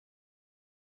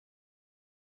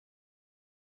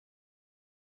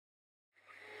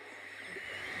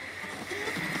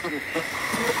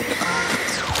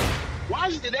Why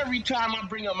is it that every time I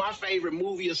bring up my favorite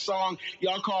movie or song,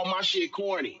 y'all call my shit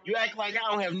corny? You act like I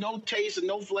don't have no taste and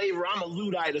no flavor. I'm a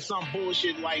Luddite or some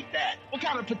bullshit like that. What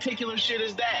kind of particular shit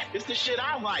is that? It's the shit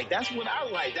I like. That's what I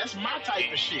like. That's my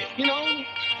type of shit. You know?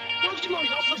 Don't you know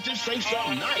y'all supposed to just say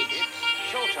something nice?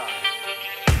 It's showtime.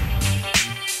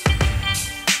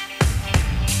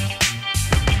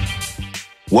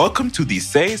 Welcome to the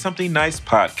Say Something Nice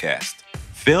podcast.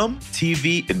 Film,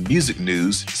 TV, and music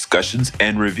news, discussions,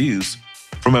 and reviews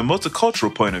from a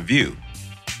multicultural point of view.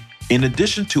 In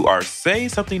addition to our Say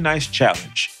Something Nice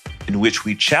challenge, in which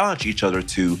we challenge each other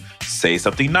to say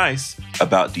something nice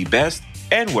about the best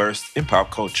and worst in pop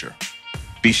culture.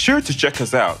 Be sure to check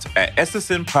us out at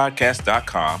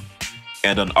ssnpodcast.com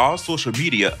and on all social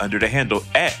media under the handle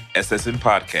at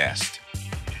 @SSNpodcast.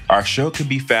 Our show can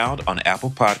be found on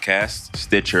Apple Podcasts,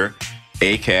 Stitcher,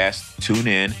 Acast,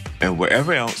 TuneIn, and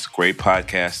wherever else great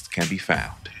podcasts can be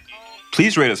found.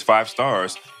 Please rate us 5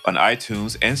 stars on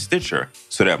iTunes and Stitcher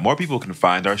so that more people can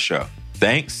find our show.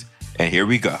 Thanks, and here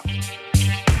we go.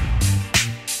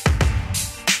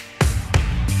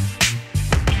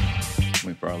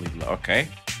 Wait for our okay.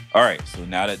 All right, so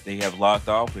now that they have logged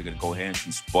off, we're going to go ahead and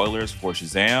do spoilers for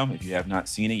Shazam. If you have not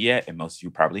seen it yet, and most of you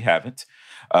probably haven't,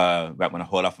 I'm going to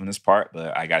hold off on this part,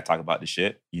 but I got to talk about the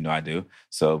shit. You know I do.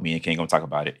 So me and King going to talk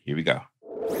about it. Here we go.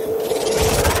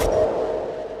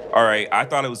 All right, I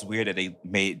thought it was weird that they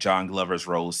made John Glover's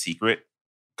role secret.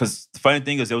 Because the funny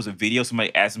thing is there was a video,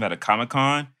 somebody asked him at a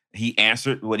Comic-Con. He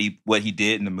answered what he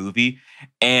did in the movie.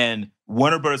 And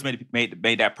Warner Brothers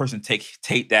made that person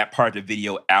take that part of the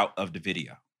video out of the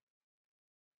video.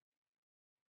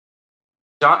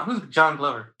 Who's John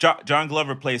Glover? John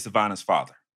Glover plays Savannah's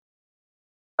father.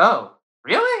 Oh,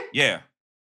 really? Yeah.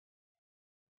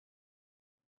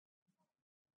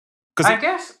 I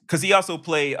guess. Because he also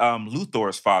played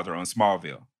Luthor's father on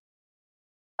Smallville.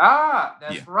 Ah,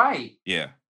 that's right. Yeah.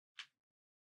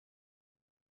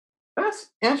 That's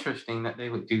interesting that they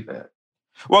would do that.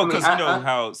 Well, because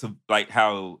how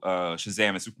Shazam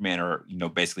and Superman are,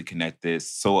 basically connected.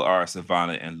 So are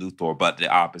Savannah and Luthor, but the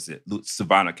opposite.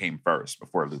 Savannah came first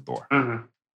before Luthor. Mm-hmm.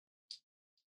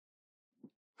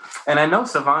 And I know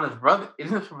Savannah's brother.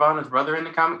 Isn't Savannah's brother in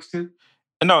the comics too?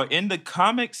 No, in the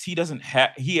comics he doesn't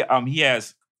have. He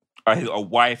has a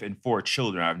wife and 4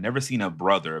 children. I've never seen a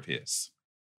brother of his.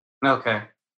 Okay.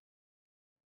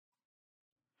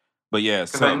 But yeah,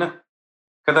 because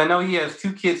I know he has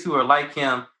 2 kids who are like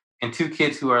him and 2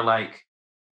 kids who are like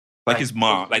his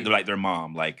mom, like their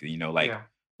mom,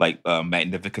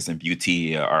 Magnificent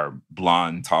Beauty are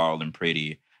blonde, tall, and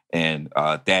pretty, and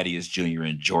Thaddeus Jr.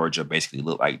 and Georgia basically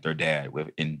look like their dad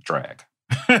in drag.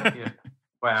 Yeah.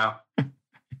 Wow.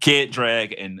 Kid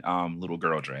drag and little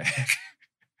girl drag.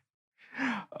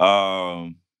 But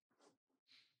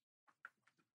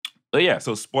yeah,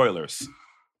 so spoilers.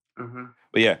 Mm-hmm.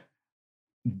 But yeah,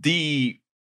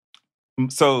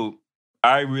 most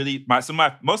of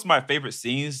my favorite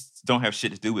scenes don't have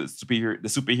shit to do with the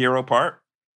superhero part.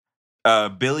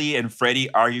 Billy and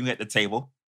Freddie arguing at the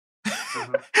table.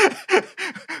 Mm-hmm.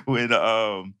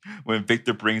 when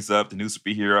Victor brings up the new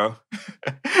superhero,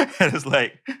 and it's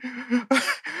like,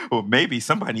 well, maybe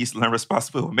somebody needs to learn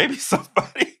responsibility. Maybe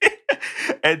somebody,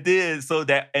 and then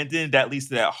that leads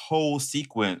to that whole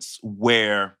sequence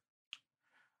where,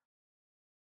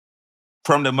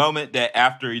 from the moment that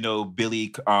after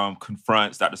Billy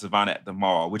confronts Dr. Savannah at the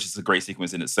mall, which is a great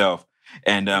sequence in itself,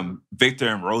 and Victor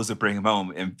and Rosa bring him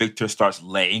home, and Victor starts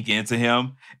laying into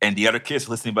him, and the other kids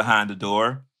listening behind the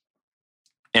door.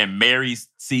 And Mary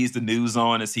sees the news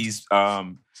on and sees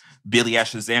Billy at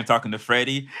Shazam talking to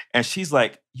Freddie. And she's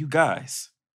like, you guys,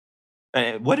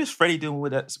 what is Freddie doing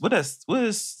with us? What is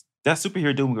that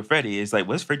superhero doing with Freddie? It's like,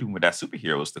 what's Freddie doing with that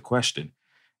superhero is the question.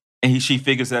 And she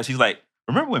figures out, she's like,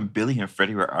 remember when Billy and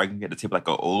Freddie were arguing at the table like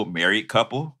an old married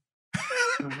couple?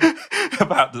 Mm-hmm.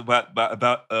 about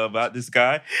this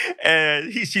guy?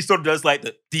 And she sort of does like,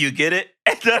 do you get it?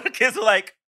 And the other kids are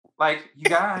like, you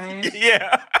guys.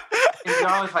 Yeah. And you're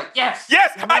always like, yes.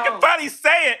 Yes, I can finally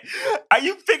say it.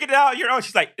 You figured it out on your own.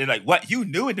 They're like, what? You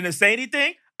knew and didn't say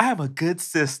anything? I am a good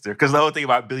sister. Because the whole thing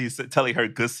about Billy is telling her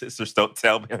good sisters don't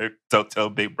tell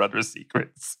big brother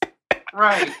secrets.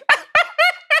 Right.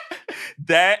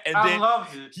 I love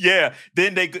it. Yeah.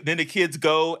 Then the kids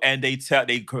go and they talk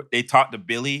to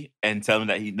Billy and tell him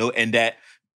that he know, and that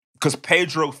because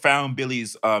Pedro found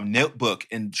Billy's notebook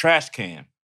in the trash can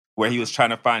where he was trying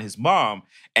to find his mom,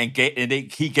 and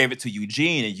he gave it to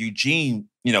Eugene, and Eugene,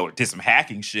 did some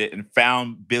hacking shit and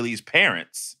found Billy's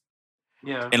parents.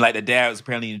 Yeah. And the dad was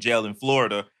apparently in jail in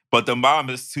Florida, But the mom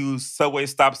is too. Subway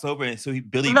stops over, and so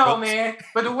Billy. No, man.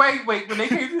 But wait, when they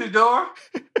came to the door,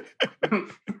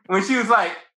 when she was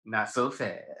like, "Not so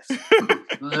fast,"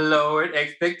 lowered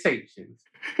expectations.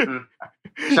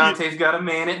 Shantae's got a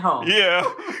man at home. Yeah,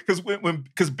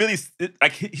 because Billy's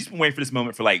like he's been waiting for this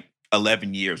moment for like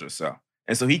 11 years or so,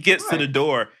 and so he gets to the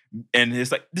door, and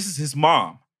it's like this is his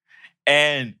mom,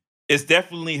 and it's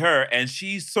definitely her, and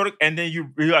she's sort of, and then you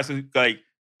realize like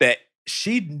that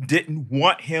she didn't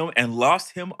want him and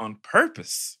lost him on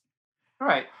purpose.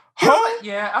 Right.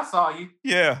 Yeah, I saw you.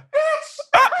 Yeah.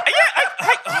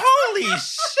 Holy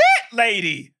shit,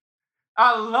 lady.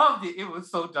 I loved it. It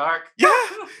was so dark. Yeah.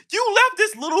 You left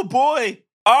this little boy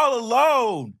all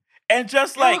alone. And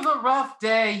just like... It was a rough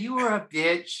day. You were a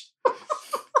bitch.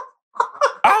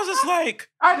 I was just like...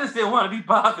 I just didn't want to be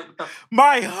bothered.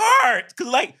 My heart.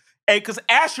 Because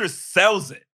Asher sells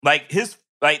it. Like,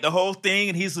 the whole thing.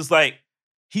 And he's just like...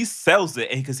 He sells it.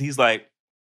 And because he's like...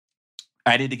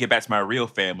 I need to get back to my real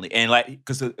family. And like...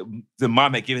 Because the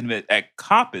mom had given him a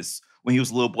compass when he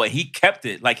was a little boy. He kept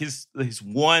it. Like, his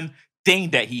one...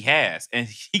 thing that he has, and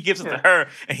he gives it to her,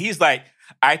 and he's like,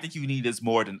 I think you need this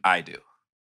more than I do.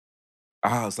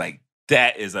 I was like,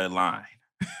 that is a line.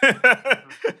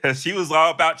 She was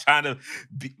all about trying to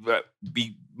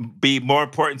be more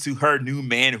important to her new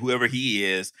man, whoever he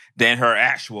is, than her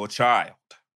actual child.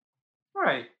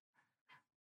 Right.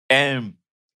 And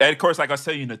of course, like I was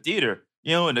telling you in the theater,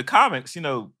 in the comics,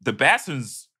 the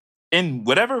Batsons in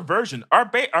whatever version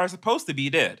are supposed to be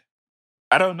dead.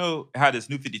 I don't know how this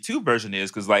New 52 version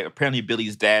is because, like, apparently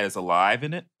Billy's dad is alive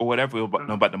in it or whatever. We don't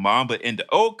know about the mom, but in the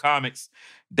old comics,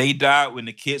 they died when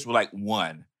the kids were like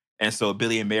 1, and so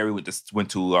Billy and Mary went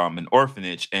to an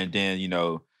orphanage, and then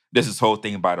there's this whole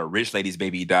thing about a rich lady's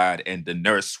baby died, and the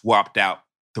nurse swapped out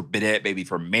the dead baby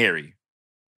for Mary,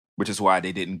 which is why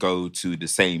they didn't go to the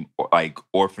same like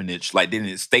orphanage, like they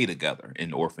didn't stay together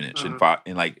in orphanage in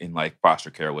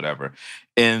foster care or whatever.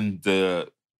 In the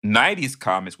 90s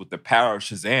comics with the power of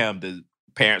Shazam, the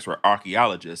parents were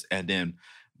archaeologists, and then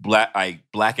Black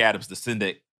Adam's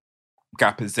descendant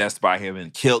got possessed by him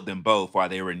and killed them both while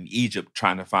they were in Egypt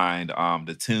trying to find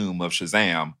the tomb of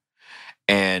Shazam.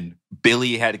 And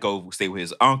Billy had to go stay with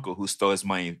his uncle who stole his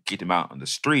money and kicked him out on the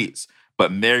streets.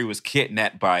 But Mary was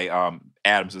kidnapped by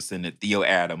Adam's descendant, Theo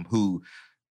Adam, who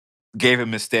gave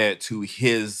him instead to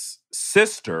his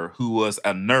sister, who was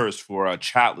a nurse for a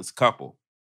childless couple.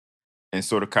 And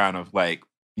sort of kind of like,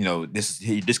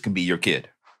 this can be your kid.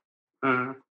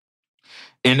 Mm-hmm.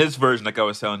 In this version, like I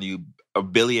was telling you,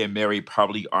 Billy and Mary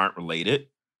probably aren't related.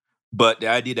 But the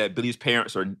idea that Billy's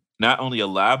parents are not only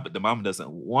alive, but the mom doesn't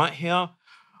want him,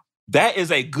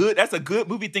 that's a good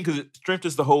movie thing because it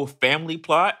strengthens the whole family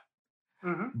plot.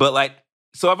 Mm-hmm. But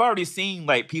so I've already seen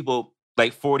like people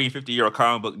like 40 and 50-year-old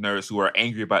comic book nerds who are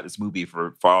angry about this movie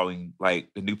for following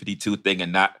like the New 52 thing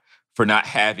and not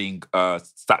having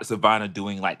Savannah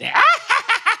doing like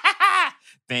that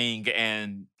thing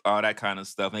and all that kind of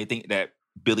stuff. And they think that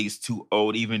Billy's too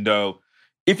old, even though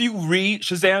if you read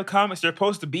Shazam comics, they're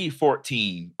supposed to be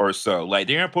 14 or so. Like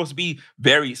they're supposed to be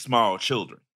very small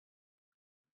children.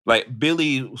 Like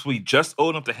Billy was just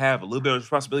old enough to have a little bit of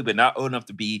responsibility, but not old enough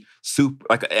to be super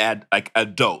like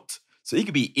adult. So he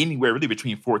could be anywhere really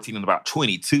between 14 and about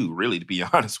 22, really, to be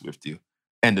honest with you.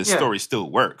 And the story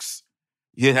still works.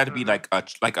 He had to be like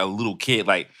a little kid.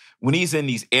 Like when he's in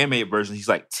these animated versions, he's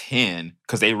like 10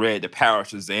 because they read The Power of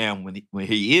Shazam when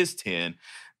he is 10.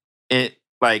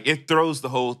 It throws the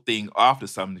whole thing off to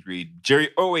some degree. Jerry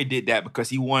Owe did that because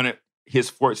he wanted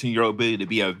his 14-year-old Billy to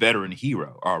be a veteran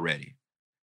hero already,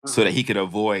 so that he could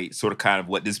avoid sort of kind of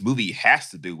what this movie has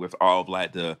to do with all of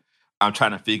like I'm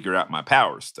trying to figure out my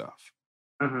power stuff.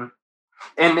 Mm-hmm.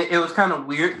 And it was kind of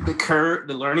weird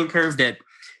the learning curve that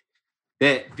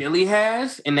Billy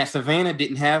has, and that Savannah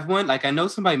didn't have one. Like, I know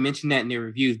somebody mentioned that in their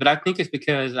reviews, but I think it's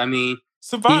because,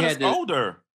 Savannah's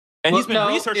older. And he's been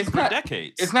researching for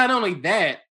decades. It's not only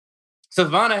that.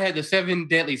 Savannah had the 7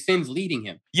 deadly sins leading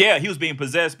him. Yeah, he was being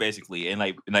possessed, basically. And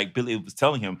like Billy was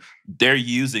telling him, they're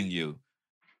using you.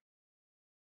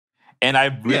 And I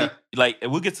really,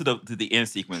 we'll get to the end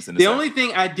sequence in a second. The only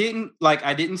thing I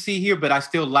didn't see here, but I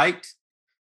still liked,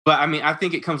 but I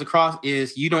think it comes across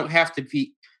is you don't have to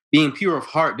be... Being pure of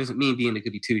heart doesn't mean being the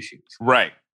goody two shoes.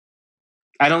 Right.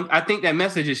 I think that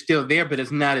message is still there, but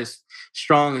it's not as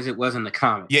strong as it was in the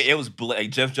comics. Yeah, it was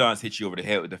Jeff Johns hit you over the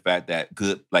head with the fact that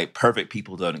perfect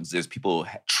people don't exist. People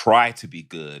try to be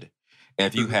good. And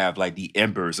if you have like the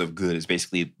embers of good, it's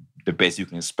basically the best you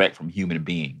can expect from human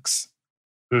beings.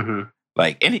 Mm-hmm.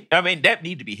 That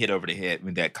need to be hit over the head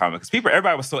with that comic because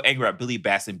everybody was so angry about Billy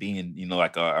Batson being,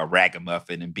 like a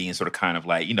ragamuffin and being sort of kind of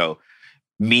like,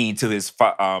 mean to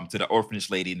to the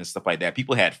orphanage lady and stuff like that.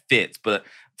 People had fits, but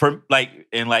I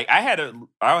had a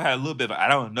little bit of, I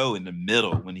don't know, in the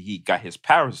middle when he got his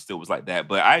powers, still was like that.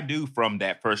 But I knew from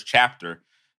that first chapter,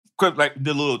 like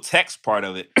the little text part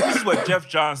of it, this is what Geoff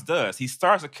Johns does. He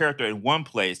starts a character in one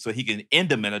place so he can end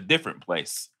them in a different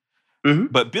place. Mm-hmm.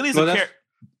 But Billy's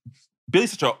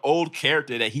such an old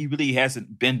character that he really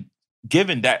hasn't been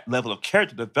given that level of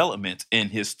character development in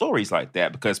his stories like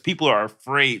that, because people are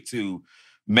afraid to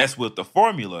mess with the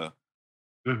formula.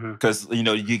 Because,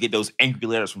 you get those angry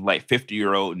letters from like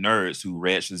 50-year-old nerds who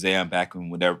read Shazam back in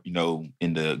whatever,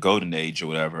 in the golden age or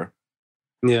whatever.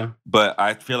 Yeah. But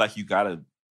I feel like you got to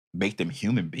make them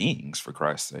human beings, for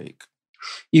Christ's sake.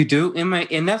 You do.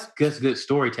 And that's good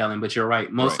storytelling, but you're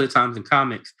right. Most of the times in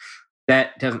comics,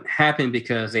 that doesn't happen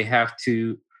because they have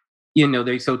to,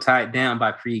 they're so tied down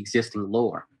by pre-existing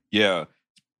lore. Yeah.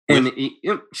 And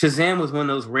Shazam was one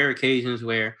of those rare occasions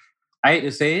where, I hate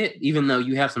to say it, even though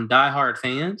you have some diehard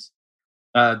fans,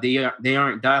 they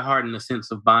aren't diehard in the sense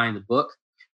of buying the book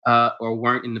or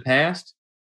weren't in the past.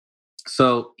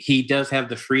 So he does have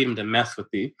the freedom to mess with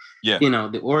the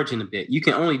origin a bit. You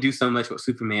can only do so much with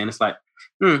Superman. It's like,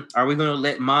 are we going to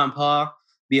let Ma and Pa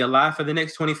be alive for the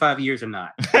next 25 years or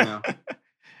not?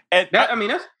 And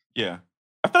that's... Yeah.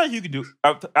 I feel like you can do...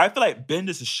 I feel like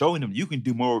Bendis is showing them you can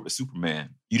do more with Superman.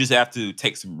 You just have to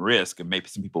take some risk and make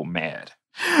some people mad.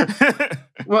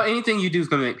 Well, anything you do is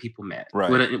going to make people mad. Right.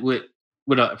 With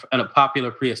a popular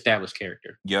pre-established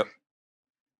character. Yep.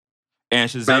 And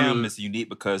Shazam is unique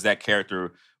because that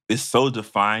character is so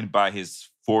defined by his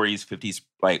 40s, 50s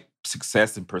like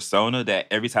success and persona that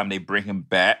every time they bring him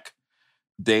back,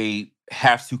 they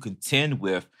have to contend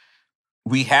with,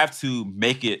 we have to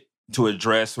make it to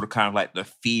address sort of kind of like the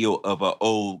feel of an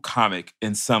old comic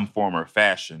in some form or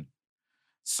fashion.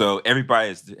 So everybody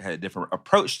has had a different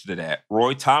approach to that.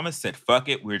 Roy Thomas said, fuck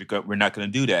it, we're not going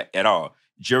to do that at all.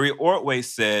 Jerry Ordway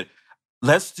said,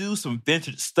 let's do some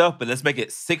vintage stuff, but let's make it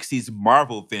 60s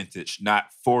Marvel vintage, not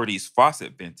 40s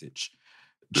Fawcett vintage.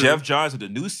 Geoff Johns with the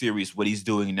new series, what he's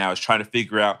doing now is trying to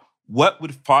figure out what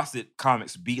would Fawcett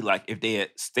comics be like if they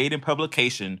had stayed in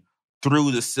publication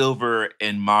through the silver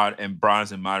and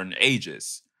bronze and modern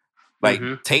ages.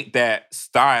 Like, take that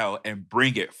style and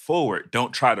bring it forward.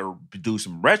 Don't try to do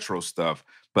some retro stuff,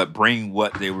 but bring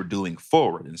what they were doing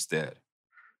forward instead.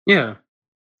 Yeah.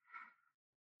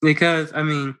 Because,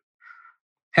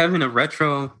 having a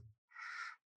retro,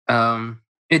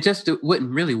 it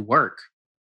wouldn't really work.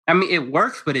 It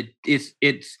works, but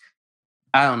it's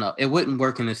I don't know. It wouldn't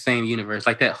work in the same universe.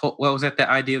 Like that what was that the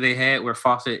idea they had where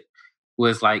Fawcett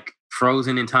was like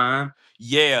frozen in time?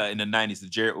 Yeah, in the 90s, the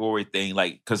Jerry Ordway thing,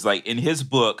 because in his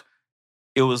book,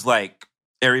 it was like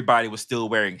everybody was still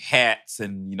wearing hats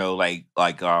and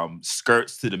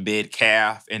skirts to the mid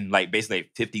calf and like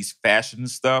basically 50s fashion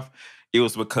stuff. It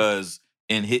was because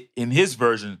in his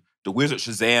version, the Wizard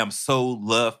Shazam so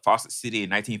loved Fawcett City in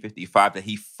 1955 that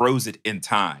he froze it in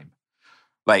time.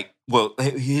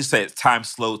 He said time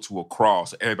slowed to a crawl,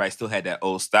 so everybody still had that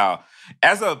old style.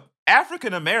 As a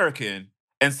African American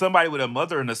and somebody with a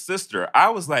mother and a sister, I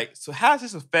was like, so how does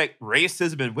this affect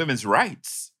racism and women's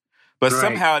rights? But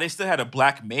somehow they still had a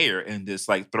black mayor in this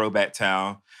throwback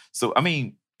town. So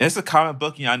it's a comic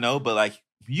book, I know, but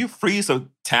you freeze a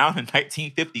town in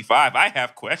 1955, I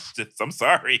have questions. I'm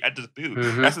sorry, I just do.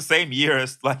 Mm-hmm. That's the same year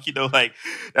as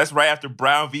that's right after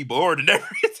Brown v. Board and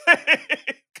everything.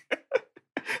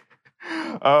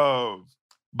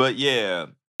 But yeah.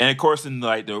 And of course, in the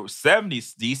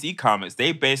 70s DC comics,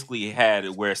 they basically had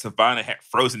it where Sivana had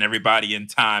frozen everybody in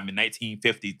time in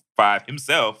 1955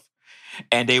 himself.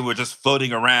 And they were just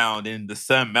floating around and the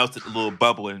sun melted the little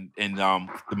bubble and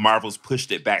the Marvels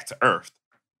pushed it back to Earth.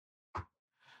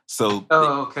 So,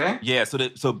 okay. Yeah,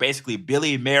 so basically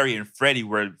Billy, Mary, and Freddie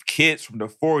were kids from the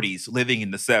 40s living in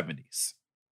the 70s.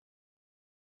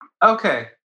 Okay.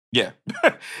 Yeah,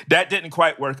 that didn't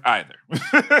quite work either.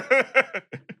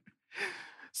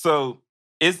 So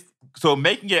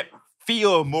making it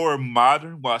feel more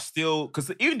modern while still,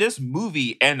 because even this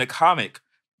movie and the comic,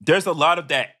 there's a lot of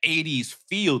that 80s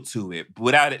feel to it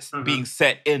without it being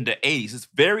set in the 80s. It's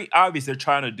very obvious they're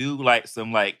trying to do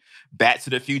some Back to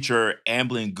the Future,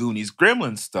 Amblin, Goonies,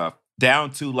 Gremlins stuff,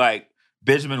 down to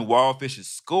Benjamin Wallfish's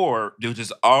score, which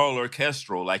is all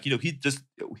orchestral.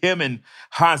 Him and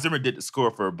Hans Zimmer did the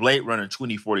score for Blade Runner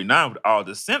 2049 with all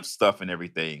the synth stuff and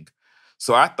everything.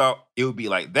 So I thought it would be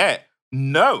like that.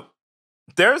 No,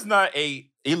 there's not a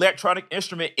electronic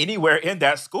instrument anywhere in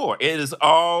that score. It is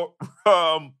all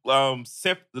the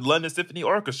London Symphony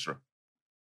Orchestra.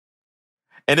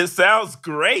 And it sounds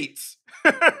great.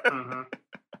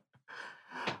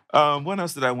 What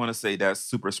else did I want to say that's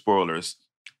super spoilers?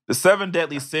 The Seven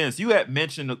Deadly Sins. You had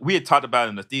mentioned, we had talked about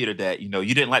in the theater that, you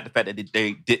didn't like the fact that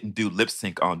they didn't do lip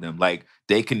sync on them. Like,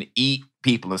 they can eat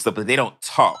people and stuff, but they don't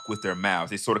talk with their mouths.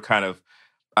 They sort of kind of,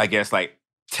 I guess, like,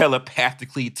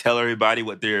 telepathically tell everybody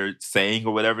what they're saying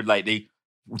or whatever, like they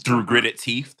through gritted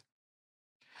teeth.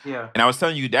 Yeah. And I was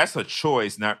telling you, that's a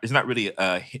choice. It's not really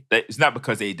it's not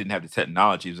because they didn't have the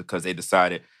technology. It's because they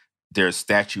decided they're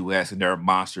statuesque and they're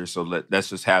monsters. So let's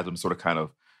just have them sort of kind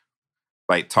of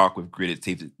like talk with gritted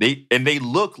teeth. They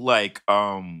look like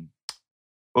they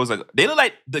look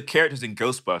like the characters in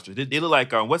Ghostbusters. They look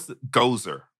like what's the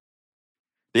Gozer?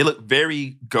 They look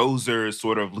very Gozer,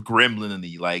 sort of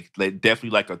gremlin-y, like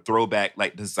definitely like a throwback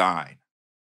like design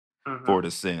for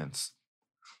the Sins.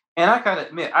 And I gotta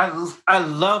admit, I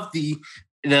love the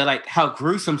like how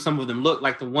gruesome some of them look.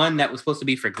 Like the one that was supposed to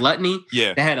be for gluttony,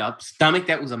 that had a stomach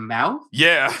that was a mouth.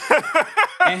 Yeah.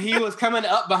 And he was coming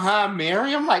up behind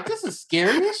Mary. I'm like, this is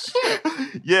scary as shit.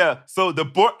 Yeah. So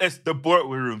it's the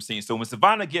boardroom scene. So when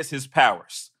Sivana gets his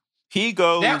powers, he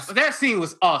goes. That scene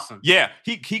was awesome. Yeah.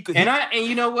 And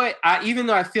you know what? Even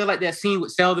though I feel like that scene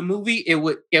would sell the movie,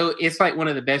 it's like one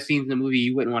of the best scenes in the movie.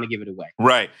 You wouldn't want to give it away.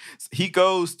 Right. He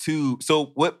goes to.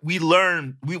 So what we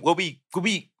learn, what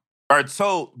we are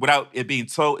told without it being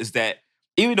told is that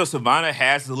even though Sivana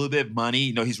has a little bit of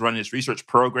money, he's running this research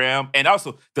program, and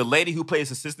also the lady who plays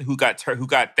assistant who got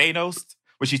Thanos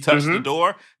when she touched the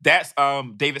door, that's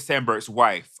David Sandberg's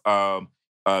wife,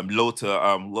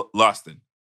 Lota Lawson.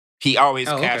 He always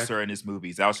casts her in his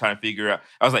movies. I was trying to figure out.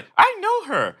 I was like, I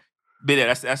know her, but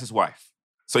yeah, that's his wife.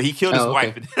 So he killed his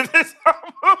wife in this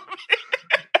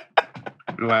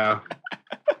movie. Wow.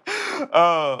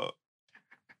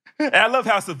 And I love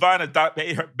how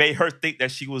Sivana made her think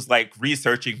that she was like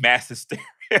researching mass hysteria.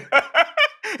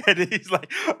 And he's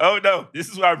like, oh no, this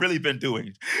is what I've really been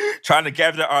doing. Trying to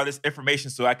gather all this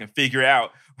information so I can figure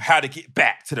out how to get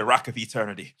back to the Rock of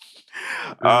Eternity.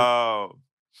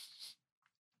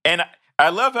 And I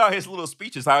love how his little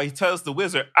speeches, how he tells the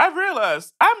wizard, I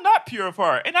realize I'm not pure of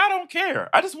heart and I don't care.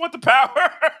 I just want the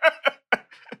power.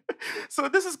 So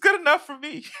this is good enough for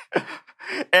me.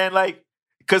 And like,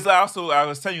 because I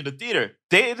was telling you in the theater,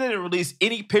 they didn't release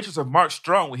any pictures of Mark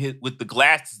Strong with the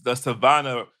glasses, the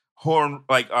Sivana horn,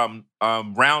 like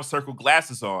round circle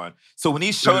glasses on. So when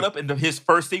he showed up in his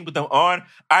first scene with them on,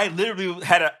 I literally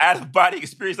had an out of body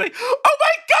experience. Like, oh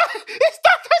my God, it's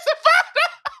Dr. Sivana!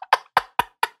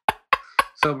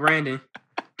 So Brandon,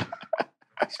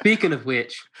 speaking of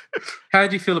which, how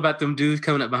did you feel about them dudes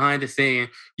coming up behind us saying,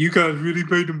 "You guys really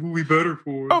made the movie better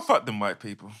for us"? Oh, fuck them white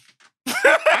people.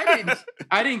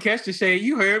 I didn't catch the shade.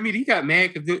 You heard me. He got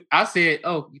mad because I said,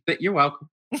 "Oh, you're welcome."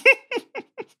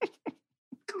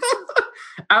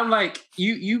 I'm like,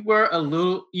 you were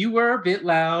a bit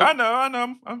loud. I know.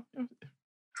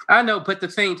 I know, but at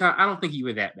the same time, I don't think you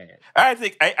were that bad. I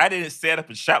think I didn't stand up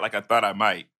and shout like I thought I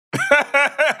might.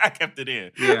 I kept it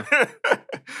in. Yeah.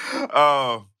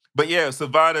 But yeah,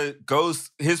 Sivana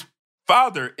goes. His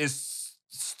father is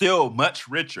still much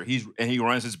richer. He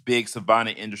runs this big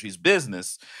Sivana Industries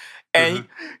business, and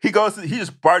he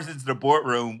just barges into the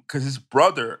boardroom because his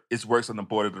brother works on the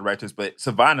board of directors, but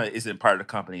Sivana isn't part of the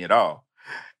company at all.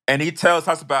 And he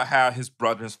talks about how his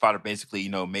father basically,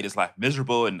 made his life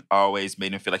miserable and always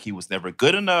made him feel like he was never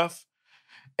good enough.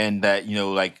 And that,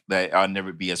 that I'll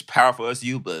never be as powerful as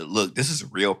you. But look, this is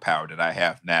real power that I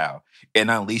have now. And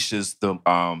unleashes the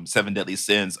 7 deadly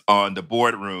sins on the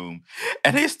boardroom.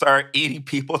 And they start eating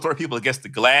people, throwing people against the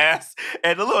glass.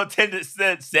 And the little attendant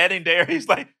standing there, he's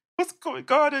like, what's going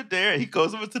on in there? And he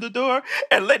goes over to the door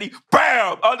and Lenny,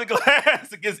 bam, on the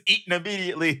glass and gets eaten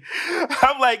immediately.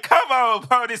 I'm like, come on,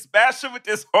 bro, they smash him with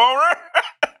this horror.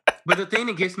 But the thing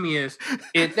that gets me is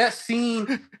that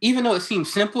scene, even though it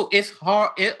seems simple, it's hard.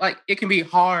 It can be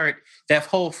hard. That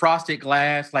whole frosted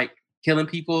glass, like killing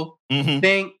people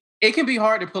thing, it can be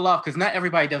hard to pull off because not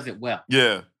everybody does it well.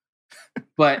 Yeah.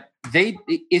 But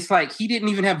it's like he didn't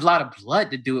even have a lot of blood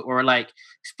to do it or like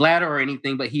splatter or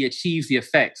anything, but he achieves the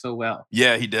effect so well.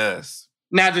 Yeah, he does.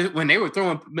 Now, when they were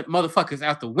throwing motherfuckers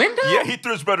out the window? Yeah, he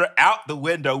threw his brother out the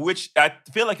window, which I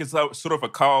feel like it's sort of a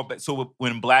callback. So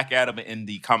when Black Adam in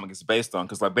the comic is based on,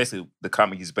 because like basically the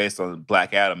comic is based on,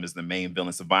 Black Adam is the main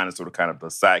villain. Sivana sort of kind of the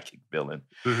sidekick villain.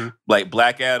 Like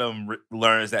Black Adam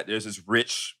learns that there's this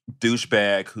rich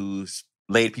douchebag who's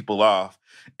laid people off.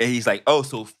 And he's like, oh,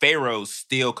 so pharaohs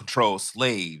still control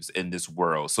slaves in this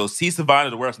world. So Sivana,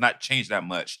 the world's not changed that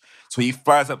much. So he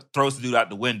flies up, throws the dude out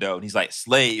the window, and he's like,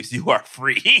 slaves, you are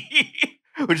free.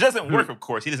 Which doesn't work, of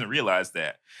course. He doesn't realize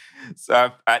that.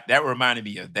 So that reminded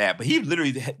me of that. But he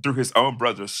literally threw his own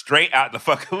brother straight out the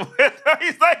fucking window.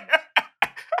 He's like,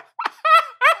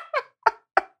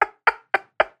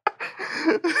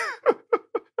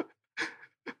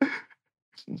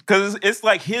 Because it's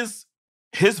like his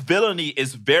villainy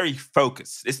is very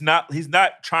focused. He's not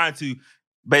trying to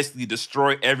basically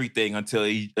destroy everything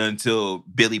until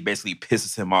Billy basically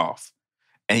pisses him off.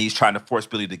 And he's trying to force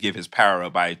Billy to give his power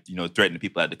up by, threatening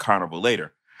people at the carnival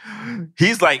later.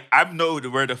 He's like, I know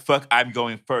where the fuck I'm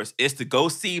going first. It's to go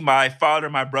see my father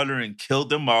and my brother and kill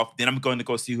them off. Then I'm going to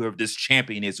go see whoever this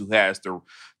champion is who has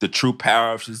the true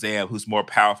power of Shazam, who's more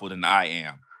powerful than I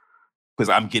am. Because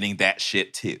I'm getting that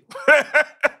shit too.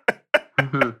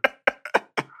 Mm-hmm.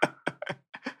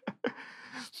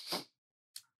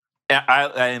 And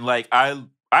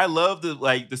I love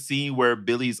the scene where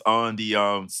Billy's on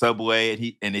the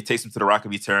subway and it takes him to the Rock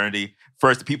of Eternity.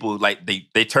 First, the people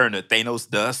they turn to Thanos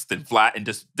dust and fly and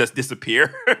just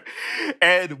disappear.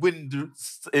 And when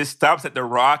it stops at the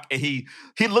Rock and he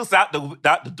looks out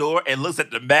the door and looks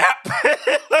at the map,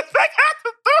 it looks like out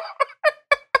the door.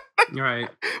 You're right.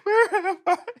 Where am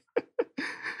I?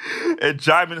 And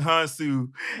Jaimin Hansu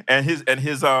and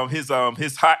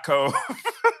his hot coat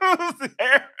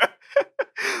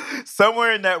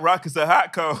somewhere in that rock is a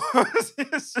hot coat. It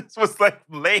just was like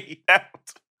laid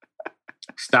out.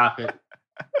 Stop it.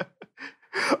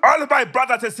 All of my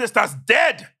brothers and sisters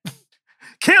dead,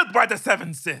 killed by the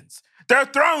seven sins. Their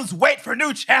thrones wait for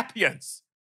new champions.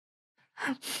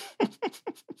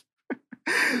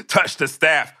 Touch the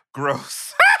staff.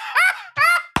 Gross.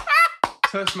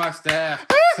 Touch my staff,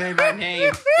 say my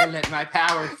name, and let my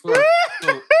power flow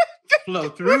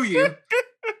through you.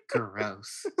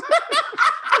 Gross.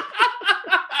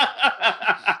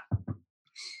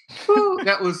 Ooh,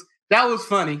 that was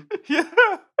funny. Yeah.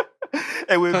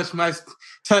 And touch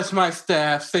my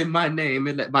staff, say my name,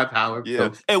 and let my power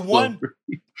flow. And one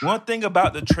thing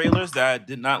about the trailers that I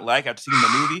did not like after seeing the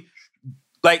movie,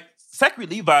 like Zachary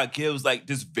Levi gives like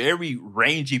this very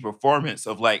rangy performance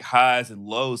of like highs and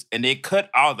lows, and they cut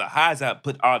all the highs out,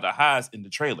 put all the highs in the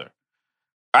trailer.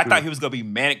 I thought he was gonna be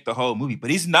manic the whole movie, but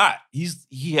he's not. He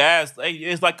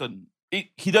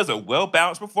does a well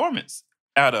balanced performance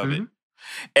out of it,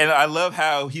 and I love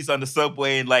how he's on the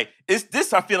subway and like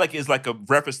this. I feel like is like a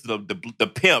reference to the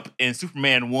pimp in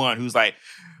Superman 1, who's like,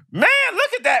 man,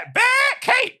 look at that bad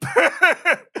cape.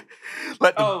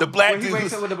 Like the black dude. He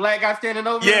wakes up with the black guy standing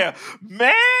over him?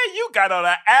 Man, you got on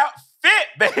an outfit,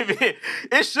 baby.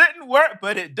 It shouldn't work,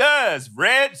 but it does.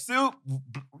 Red suit,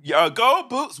 gold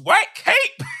boots, white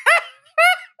cape.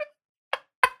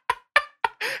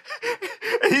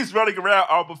 He's running around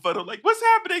all befuddled, like, what's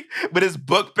happening? With his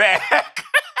book bag.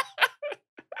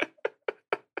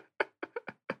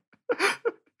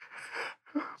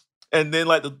 And then,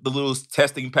 like, the little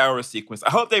testing power sequence. I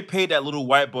hope they paid that little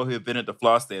white boy who invented the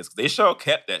floss dance, because they sure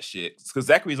kept that shit. Because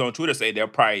Zachary's on Twitter saying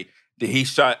that he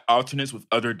shot alternates with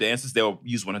other dances. They'll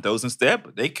use one of those instead,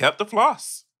 but they kept the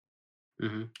floss.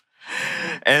 Mm-hmm.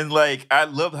 And, like, I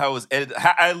love how it was edited.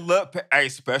 I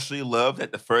especially love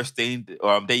that the first thing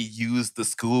they used the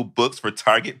school books for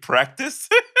target practice.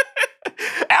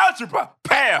 Algebra,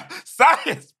 bam!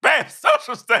 Science, bam!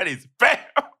 Social studies, bam!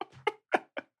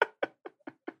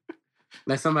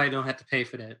 Like somebody don't have to pay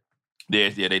for that. Yeah,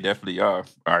 they definitely are.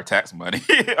 Our tax money.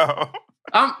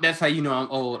 That's how you know I'm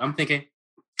old. I'm thinking,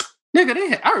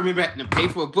 nigga, I remember having to pay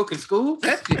for a book in school.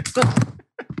 That's just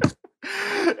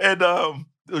And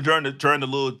during the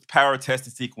little power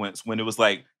testing sequence, when it was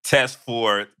like test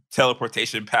for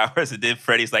teleportation powers, and then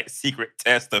Freddy's like secret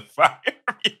test of fire.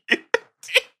 And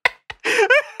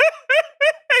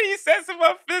he sets him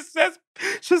up, says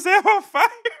Shazam on fire.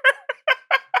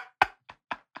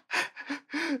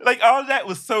 Like, all of that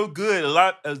was so good. A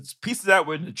lot of pieces that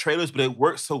were in the trailers, but it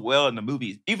worked so well in the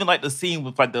movies. Even like the scene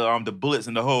with like the bullets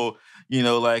and the whole, you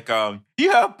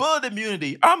have bullet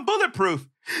immunity. I'm bulletproof.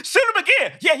 Shoot him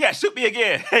again. Yeah, shoot me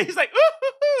again. He's like,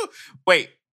 ooh. Wait,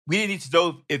 we need to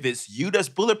know if it's you that's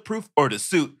bulletproof or the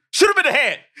suit. Shoot him in the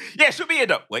head. Yeah, shoot me in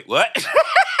the... Wait, what?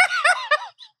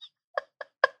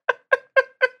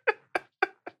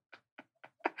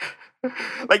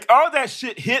 Like, all that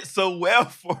shit hit so well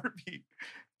for me.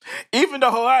 Even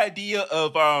the whole idea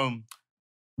of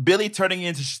Billy turning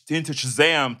into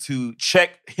Shazam to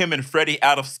check him and Freddy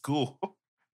out of school.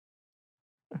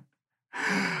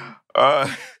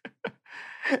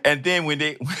 And then when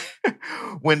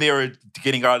they were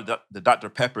getting all the Dr.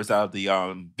 Peppers out of the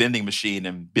vending machine,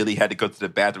 and Billy had to go to the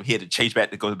bathroom, he had to change back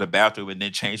to go to the bathroom and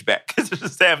then change back because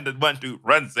Shazam, the one dude,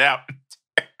 runs out.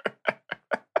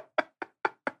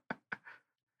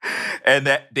 And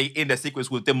that they end that sequence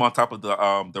with them on top of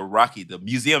the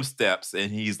museum steps,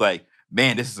 and he's like,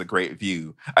 "Man, this is a great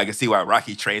view. I can see why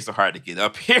Rocky trained so hard to get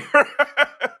up here."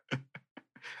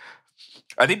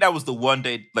 I think that was the one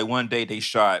day they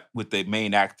shot with the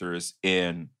main actors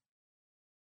in.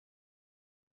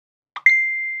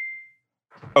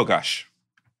 Oh gosh,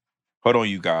 hold on,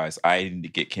 you guys. I need to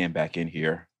get Ken back in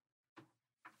here.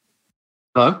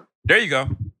 Hello? There you go.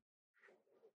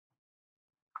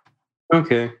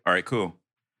 Okay. All right, cool.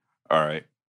 All right.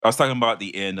 I was talking about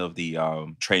the end of the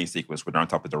train sequence where they're on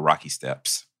top of the Rocky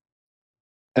Steps.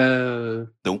 The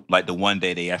one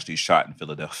day they actually shot in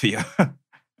Philadelphia.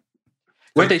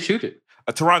 Where'd they shoot it?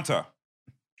 Toronto.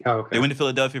 Oh, okay. They went to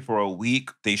Philadelphia for a week.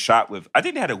 They shot with, I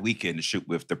think they had a weekend to shoot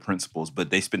with the principals,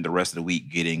 but they spent the rest of the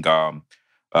week getting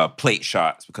plate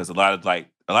shots because a lot of the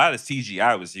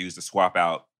CGI was used to swap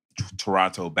out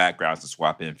Toronto backgrounds to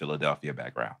swap in Philadelphia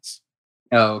backgrounds.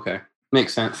 Oh, okay.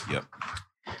 Makes sense. Yep.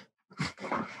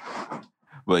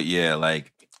 But yeah,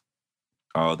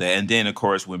 all that. And then, of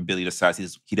course, when Billy decides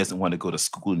he doesn't want to go to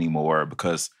school anymore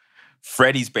because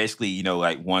Freddie's basically,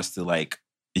 wants to,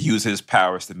 use his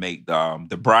powers to make the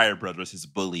Breyer brothers, his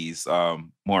bullies,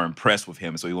 more impressed with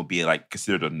him so he won't be,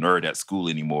 considered a nerd at school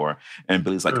anymore. And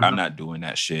Billy's like, I'm not doing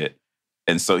that shit.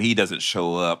 And so he doesn't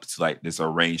show up to, this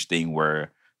arranged thing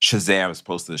where Shazam is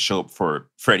supposed to show up for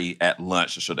Freddie at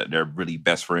lunch to show that they're really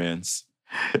best friends.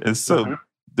 And so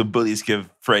the bullies give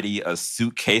Freddie a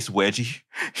suitcase wedgie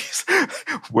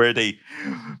where they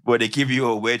give you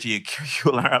a wedgie and carry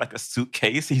you around like a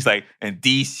suitcase. He's like, and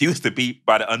these used to be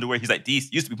by the underwear. He's like,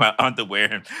 these used to be my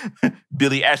underwear. And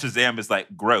Billy at Shazam is like,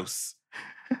 gross.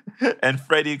 And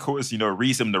Freddie, of course,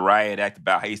 reads him the riot act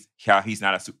about how he's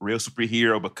not a real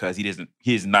superhero because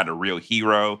he's not a real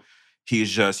hero.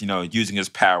 He's just, using his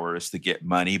powers to get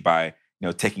money by,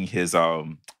 taking his what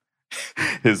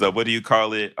do you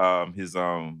call it? What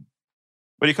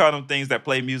do you call them things that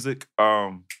play music?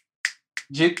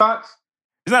 Jukebox?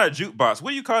 It's not a jukebox. What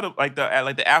do you call it? Like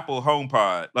the Apple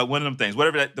HomePod, like one of them things,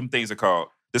 whatever them things are called.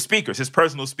 The speakers, his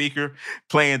personal speaker,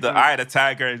 playing the Eye of the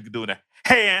Tiger and doing the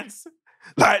hands,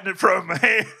 lightning from my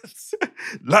hands,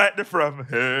 lightning from my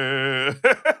hands.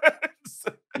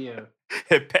 Yeah.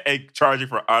 And charging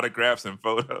for autographs and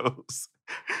photos.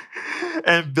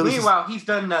 And Billy. Meanwhile, he's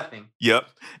done nothing. Yep.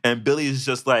 And Billy is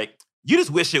just like, you just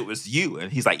wish it was you.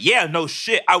 And he's like, yeah, no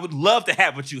shit. I would love to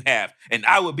have what you have. And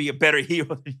I would be a better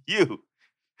hero than you.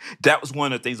 That was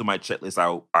one of the things on my checklist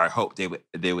I hope they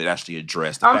would actually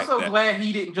address. I'm so glad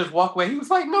he didn't just walk away. He was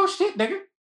like, no shit, nigga.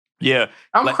 Yeah.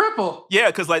 I'm crippled. Yeah,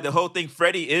 because the whole thing,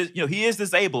 Freddie is, he is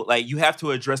disabled. You have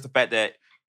to address the fact that,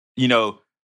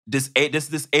 this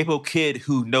disabled kid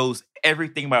who knows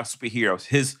everything about superheroes.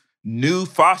 His new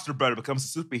foster brother becomes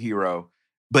a superhero,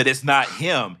 but it's not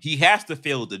him. He has to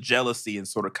feel the jealousy and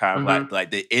sort of kind of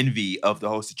like the envy of the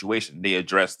whole situation. They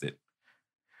addressed it.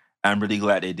 I'm really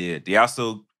glad they did. They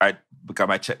also, I got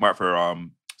my check mark for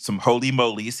some holy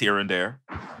molies here and there,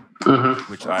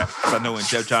 which I know when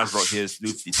Jeff Johns wrote his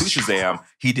new 52 Shazam,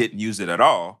 he didn't use it at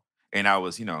all. And I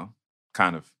was,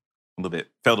 kind of a little bit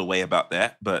felt away about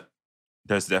that, but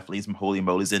there's definitely some holy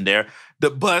molies in there. The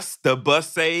bus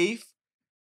save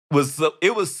was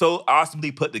so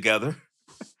awesomely put together.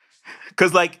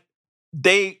 Cause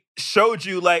they showed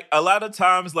you a lot of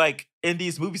times in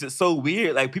these movies, it's so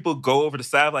weird. People go over the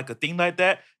side of a thing like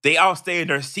that. They all stay in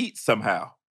their seats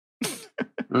somehow.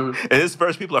 And this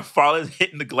first people are falling,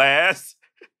 hitting the glass.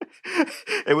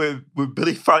 And when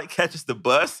Billy finally catches the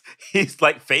bus, he's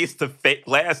face to face,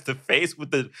 glass to face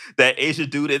with that Asian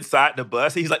dude inside the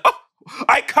bus. He's like, oh,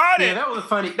 I caught it. Yeah, that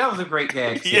was a great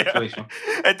gag situation.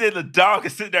 Yeah. And then the dog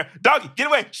is sitting there. Doggy, get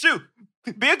away. Shoo.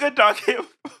 Be a good dog.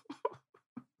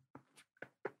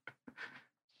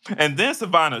 And then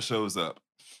Savannah shows up.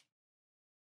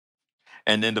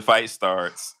 And then the fight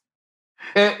starts.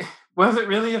 Was it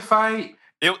really a fight?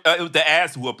 The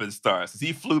ass whooping starts.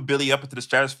 He flew Billy up into the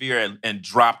stratosphere and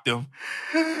dropped him.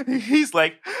 He's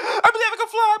like, I believe I can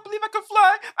fly. I believe I can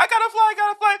fly. I gotta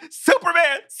fly.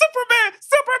 Superman.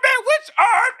 Which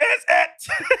arm is it?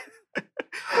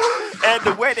 And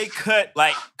the way they cut,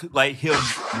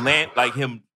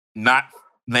 him not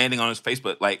landing on his face,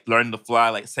 but learning to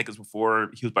fly seconds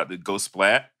before he was about to go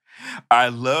splat. I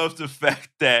love the fact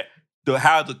that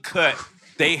how the cut,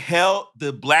 they held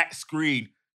the black screen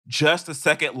just a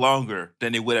second longer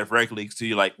than they would have regularly. So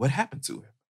you're like, what happened to him?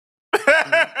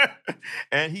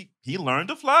 And he learned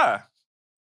to fly.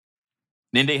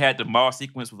 Then they had the mall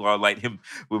sequence with all him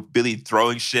with Billy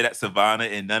throwing shit at Savannah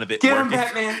and none of it Get working. him,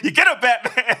 Batman. You get him,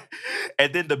 Batman.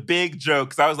 And then the big joke,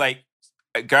 because I was like,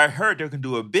 I heard they're gonna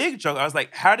do a big joke. I was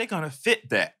like, how are they gonna fit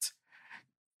that?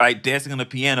 Dancing on the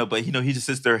piano, but he just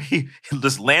sits there, he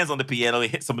just lands on the piano and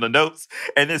hits some of the notes,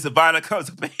 and then Savannah comes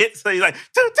up and hits, so he's like,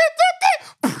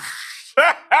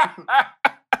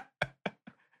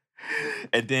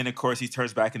 And then, of course, he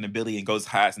turns back into Billy and goes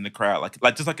hides in the crowd,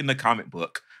 like just like in the comic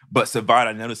book. But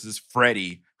Savannah notices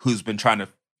Freddie, who's been trying to,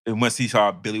 and once he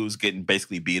saw Billy was getting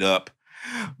basically beat up,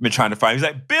 been trying to find. He's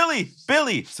like,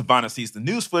 Billy. Savannah sees the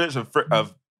news footage of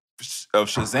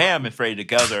Shazam and Freddie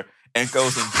together, and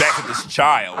goes and backs this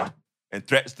child and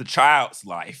threatens the child's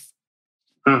life,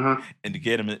 and to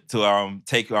get him to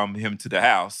take him to the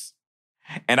house.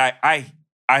 And I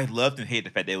loved and hated the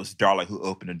fact that it was Darla who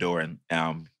opened the door, and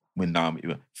when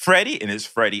Freddie, and it's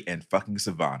Freddie and fucking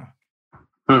Savannah.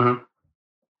 And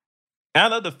I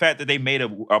love the fact that they made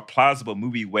a plausible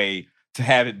movie way to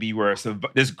have it be where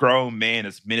this grown man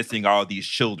is menacing all these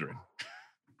children.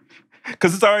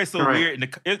 Because it's always so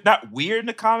weird. It's not weird in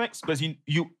the comics, because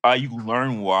you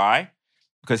learn why.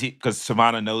 Because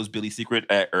Savannah knows Billy's secret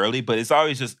early, but it's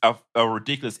always just a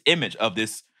ridiculous image of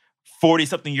this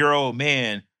 40-something year old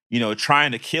man,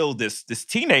 trying to kill this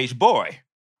teenage boy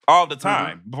all the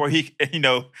time before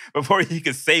he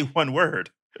could say one word.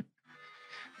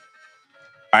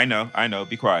 I know.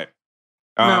 Be quiet.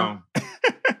 No.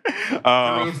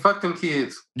 I mean, fuck them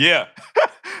kids. Yeah.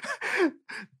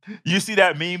 You see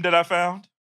that meme that I found?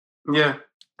 Yeah.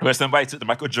 Where somebody took the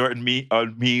Michael Jordan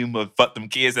meme of fuck them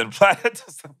kids and applied it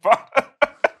to Savannah.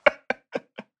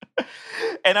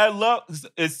 And I love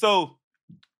it's so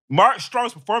Mark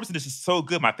Strong's performance in this is so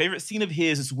good. My favorite scene of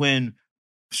his is when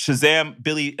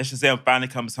Billy and Shazam finally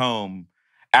comes home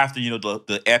after,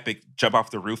 the epic jump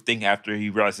off the roof thing, after he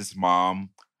realizes his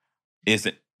mom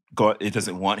doesn't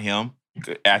want him.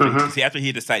 After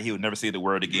he decided he would never say the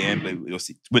word again, but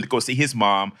went to go see his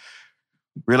mom,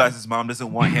 realizes his mom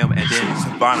doesn't want him, and then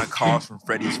Savannah calls from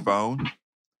Freddie's phone,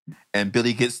 and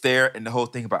Billy gets there, and the whole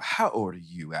thing about, how old are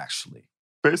you actually?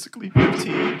 Basically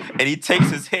 15. And he takes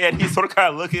his head, he's sort of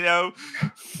kind of looking at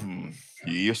him.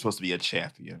 You're supposed to be a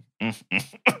champion.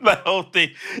 The whole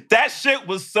thing. That shit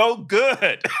was so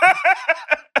good.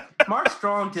 Mark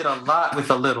Strong did a lot with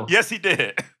a little. Yes, he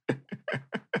did.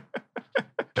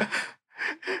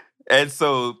 And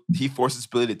so he forces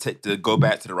Billy to go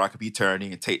back to the Rock of Eternity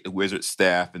and take the wizard's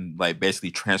staff and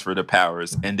basically transfer the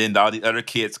powers. And then all the other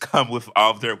kids come with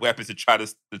all of their weapons and try to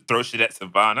throw shit at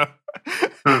Savannah.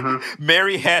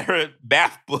 Mary had her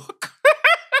math book.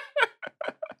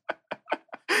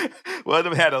 One of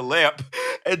them had a lamp.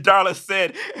 And Darla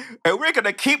said, and we're going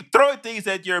to keep throwing things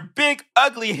at your big,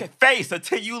 ugly face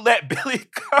until you let Billy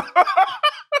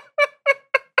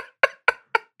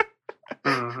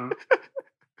go.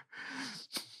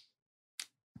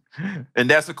 And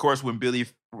that's, of course, when Billy,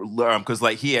 because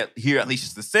he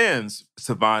unleashes the sins,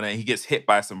 Savannah, and he gets hit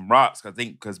by some rocks,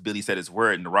 because Billy said his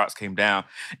word and the rocks came down.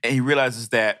 And he realizes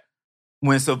that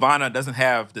when Savannah doesn't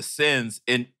have the sins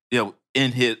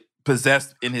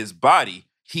possessed in his body,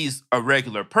 he's a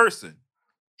regular person.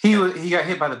 He got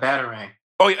hit by the Batarang.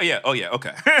 Oh yeah,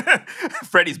 okay.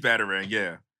 Freddy's Batarang,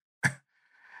 yeah.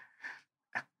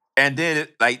 And then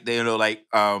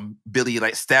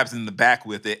Billy stabs him in the back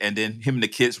with it, and then him and the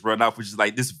kids run off, which is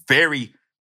this very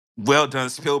well done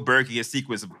Spielbergian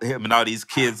sequence of him and all these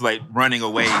kids running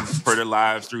away for their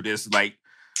lives through this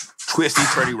twisty,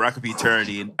 turny Rock of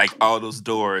Eternity and all those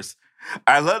doors.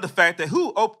 I love the fact that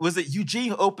was it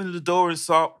Eugene who opened the door and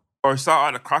saw all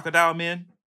the crocodile men?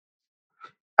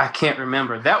 I can't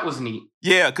remember. That was neat.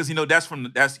 Yeah, because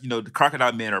the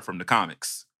crocodile men are from the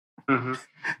comics.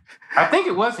 I think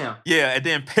it was him. Yeah, and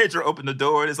then Pedro opened the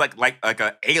door, and it's like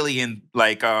an alien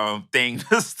thing.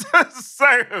 Just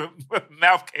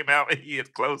mouth came out, and he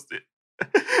had closed it.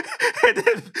 And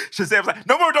then Shazam's like,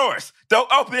 "No more doors! Don't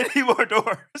open any more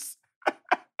doors!"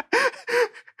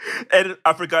 And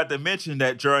I forgot to mention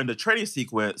that during the training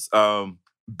sequence,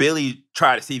 Billy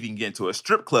tried to see if he can get into a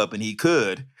strip club, and he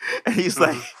could. And he's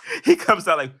he comes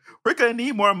out like, "We're gonna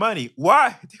need more money."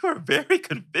 Why? They were very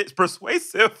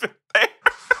persuasive.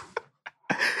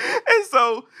 And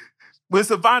so when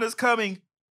Savannah's coming,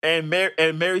 and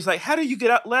Mary's like, "How did you get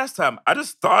out last time?" "I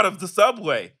just thought of the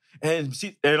subway." And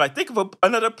they're like, "Think of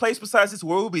another place besides this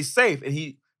where we'll be safe." And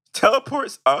he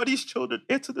teleports all these children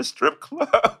into the strip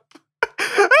club.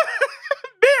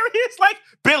 Mary is like,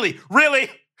 "Billy, really?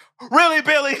 Really,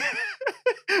 Billy?"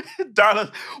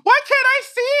 Darla, "Why can't I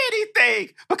see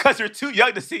anything?" "Because you're too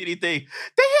young to see anything."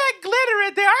 "They had glitter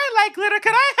in there. I like glitter.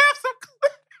 Can I have some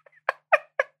glitter?"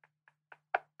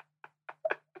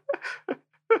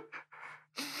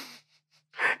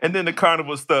 And then the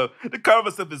carnival stuff. The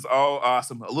carnival stuff is all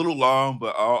awesome. A little long,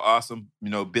 but all awesome.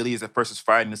 Billy is at first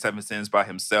fighting the Seven Sins by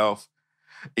himself.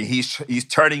 And he's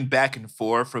turning back and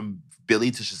forth from Billy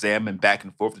to Shazam and back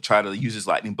and forth to try to use his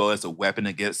lightning bolt as a weapon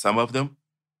against some of them.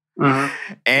 And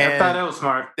I thought that was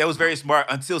smart. That was very smart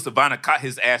until Savannah caught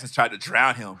his ass and tried to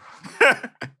drown him.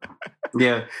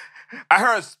 Yeah. I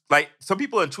heard like some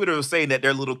people on Twitter were saying that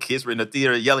their little kids were in the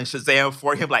theater yelling Shazam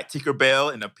for him, like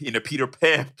Tinkerbell in a Peter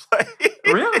Pan play.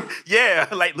 Really? Yeah,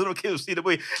 like little kids would see the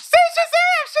movie. Say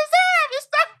Shazam, Shazam! It's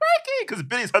not working because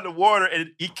Billy's underwater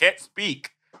and he can't speak.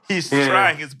 He's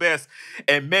trying his best,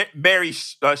 and Mary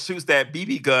shoots that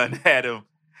BB gun at him.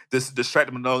 This distract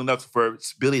him long enough for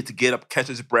Billy to get up, catch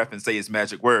his breath, and say his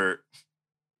magic word.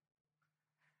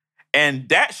 And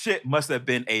that shit must have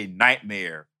been a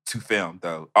nightmare to film,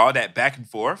 though. All that back and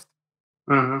forth.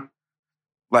 Mm-hmm.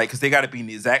 Like, because they got to be in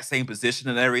the exact same position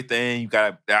and everything.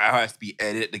 That has to be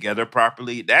edited together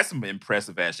properly. That's some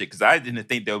impressive ass shit, because I didn't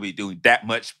think they'll be doing that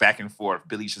much back and forth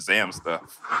Billy Shazam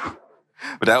stuff.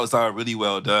 But that was all really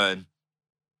well done.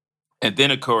 And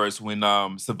then, of course, when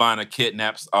Savannah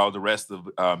kidnaps all the rest of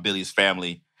Billy's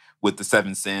family with the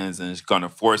 7 sins and is going to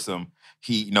force him,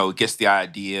 he, gets the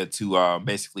idea to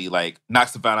basically like knock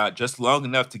Savannah out just long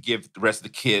enough to give the rest of the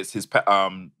kids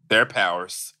their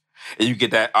powers. And you get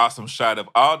that awesome shot of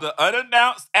all the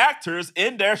unannounced actors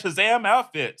in their Shazam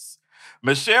outfits.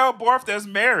 Michelle Borth as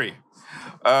Mary.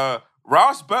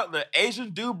 Ross Butler,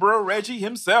 Asian dude bro Reggie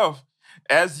himself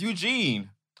as Eugene.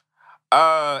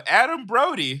 Adam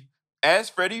Brody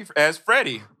as Freddie.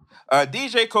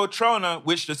 DJ Cotrona,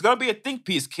 which there's going to be a think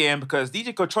piece, Cam, because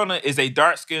DJ Cotrona is a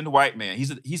dark-skinned white man.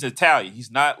 He's Italian.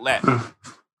 He's not Latin.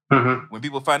 Mm-hmm. When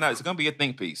people find out, it's going to be a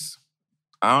think piece.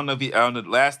 I don't know the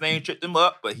last name tripped him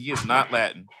up, but he is not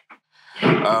Latin.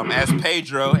 As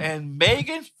Pedro, and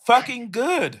Megan fucking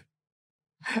Good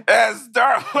as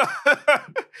Darla.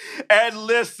 And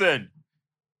listen,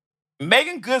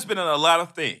 Megan Good's been in a lot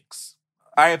of things.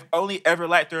 I have only ever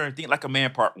liked her in Think Like a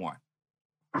Man Part 1.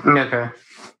 Okay.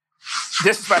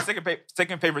 This is my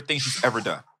second favorite thing she's ever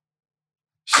done.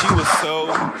 She was so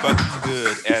fucking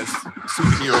good as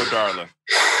superhero Darla.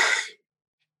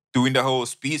 Doing the whole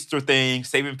speedster thing,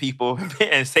 saving people,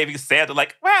 and saving Santa.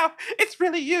 Like, wow, it's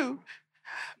really you.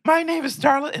 My name is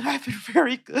Darla, and I've been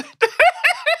very good.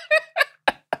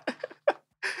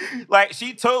 Like,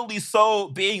 she totally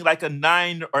sold being like a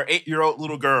 9 or 8-year-old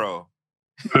little girl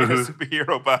in a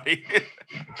superhero body.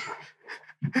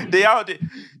 They all did.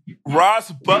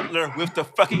 Ross Butler with the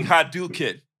fucking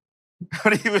Hadouken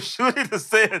when he was shooting the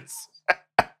sins.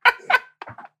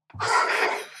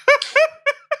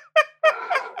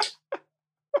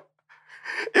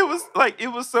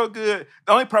 It was so good.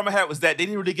 The only problem I had was that they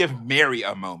didn't really give Mary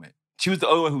a moment. She was the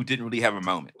only one who didn't really have a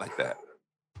moment like that.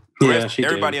 Yeah, she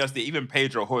everybody did. else did. Even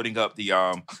Pedro holding up the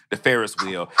Ferris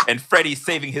wheel, and Freddie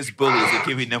saving his bullies and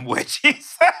giving them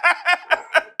wedgies.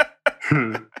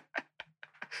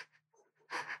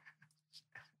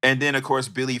 And then, of course,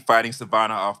 Billy fighting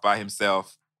Savannah off by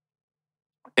himself.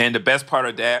 And the best part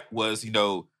of that was,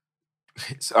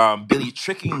 Billy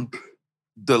tricking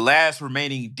the last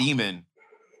remaining demon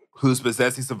who's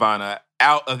possessing Savannah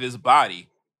out of his body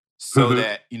so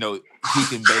that, he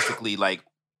can basically, like,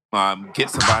 get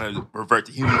Savannah to revert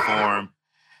to human form,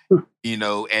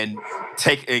 and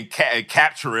take and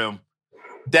capture him.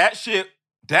 That shit,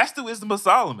 that's the wisdom of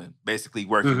Solomon, basically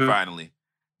working finally.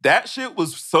 That shit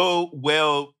was so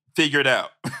well figured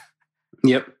out.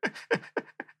 Yep.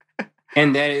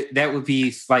 And that would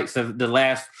be like the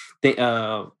last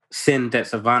sin that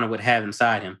Savannah would have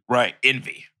inside him. Right,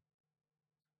 envy.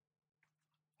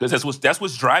 Because that's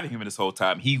what's driving him in this whole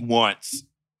time. He wants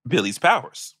Billy's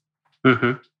powers.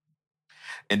 Mm-hmm.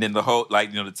 And then the whole,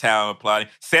 the town applauding.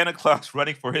 Santa Claus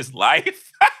running for his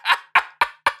life.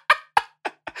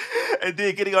 And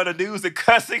then getting on the news and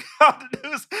cussing on the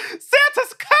news.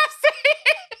 Santa's cussing!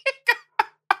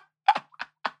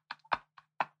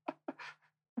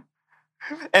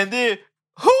 And then,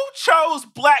 who chose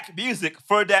black music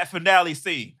for that finale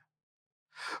scene?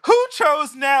 Who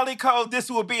chose Natalie Cole,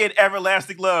 This Will Be an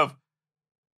Everlasting Love?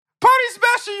 Party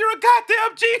Smasher, you're a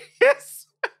goddamn genius!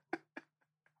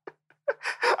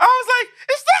 I was like,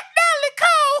 is that Natalie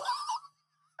Cole?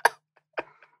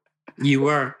 You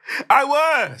were. I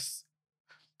was.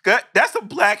 That's some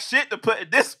black shit to put in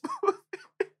this movie.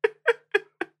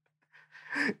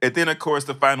 And then, of course,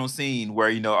 the final scene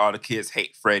where, all the kids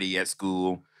hate Freddie at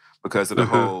school because of the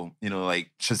whole,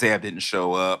 Shazam didn't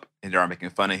show up and they're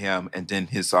making fun of him. And then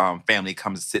his family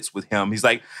comes and sits with him. He's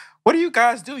like, what do you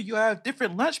guys do? You have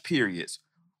different lunch periods.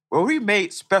 Well, we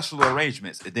made special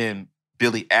arrangements. And then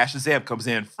Billy Shazam comes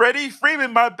in. Freddie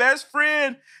Freeman, my best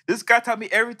friend. This guy taught me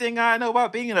everything I know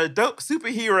about being a dope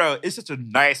superhero. It's such a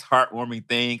nice, heartwarming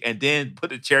thing. And then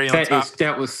put a cherry on top.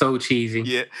 That was so cheesy.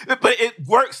 Yeah, but it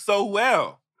works so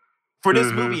well. for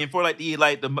this movie and for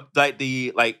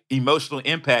the emotional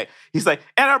impact. He's like,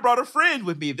 and I brought a friend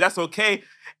with me, if that's okay.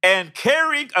 And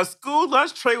carrying a school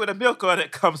lunch tray with a milk on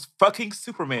it comes fucking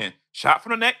Superman. Shot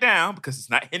from the neck down because it's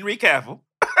not Henry Cavill.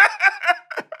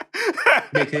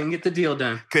 They couldn't get the deal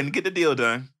done. Couldn't get the deal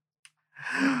done.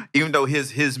 Even though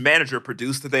his manager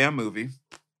produced the damn movie.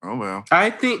 Oh, well.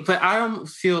 But I don't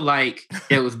feel like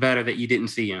it was better that you didn't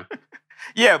see him.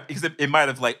 Yeah, because it might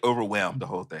have overwhelmed the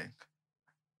whole thing.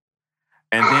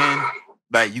 And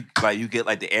then you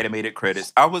get the animated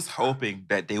credits. I was hoping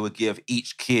that they would give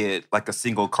each kid a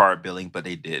single card billing, but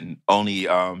they didn't. Only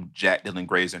Jack Dylan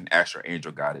Grazer and Astro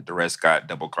Angel got it. The rest got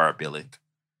double card billing.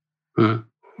 Mm-hmm.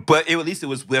 But at least it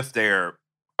was with their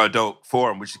adult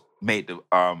form, which made the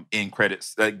end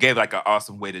credits. Gave an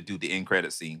awesome way to do the end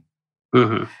credit scene.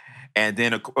 Mm-hmm. And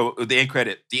then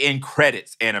the end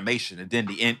credits animation, and then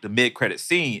the mid credit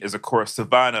scene is of course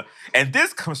Savannah, and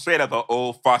this comes straight out of an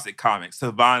old Fawcett comic.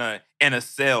 Savannah in a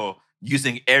cell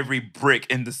using every brick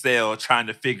in the cell, trying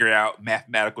to figure out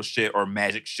mathematical shit or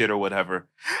magic shit or whatever.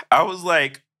 I was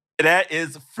like, that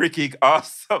is freaking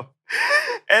awesome.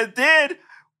 And then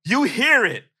you hear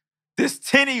it, this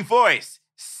tinny voice.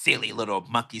 Silly little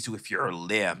monkeys with your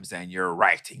limbs and your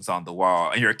writings on the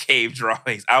wall and your cave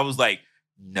drawings. I was like,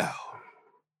 no.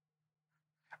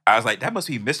 I was like, that must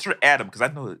be Mr. Adam, because I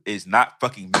know it's not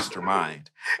fucking Mr. Mind.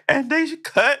 And they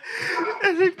cut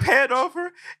and they pan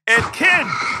over. And Ken,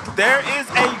 there is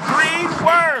a green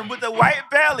worm with a white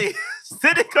belly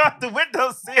sitting on the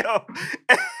windowsill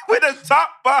with a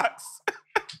top box.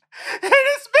 And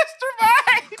it's Mr.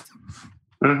 Mind.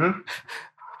 Mm-hmm.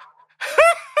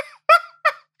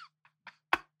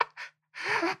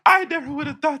 I never would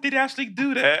have thought they'd actually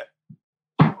do that.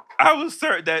 I was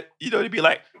certain that, they'd be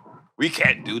like, we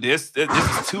can't do this. This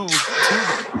is too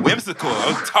whimsical.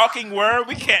 A talking worm?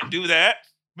 We can't do that.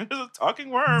 There's a talking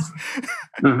worm.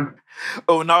 Mm-hmm.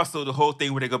 Oh, and also the whole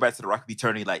thing where they go back to the Rock of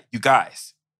Eternity, you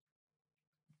guys,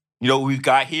 you know what we've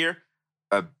got here?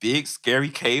 A big, scary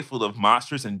cave full of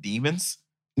monsters and demons?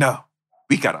 No,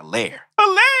 we got a lair. A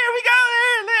lair! We got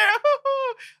a lair!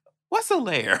 What's a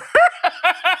lair?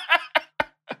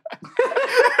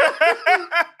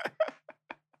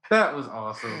 That was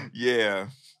awesome. Yeah.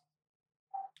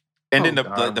 And then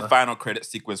the final credit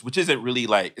sequence, which isn't really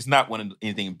it's not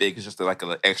anything big. It's just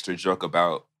an extra joke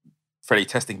about Freddy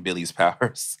testing Billy's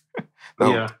powers.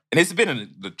 And it's been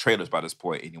in the trailers by this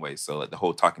point anyway. So the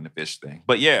whole talking to fish thing.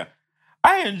 But yeah,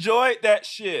 I enjoyed that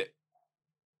shit.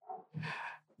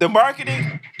 The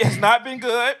marketing has not been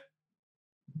good.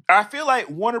 I feel like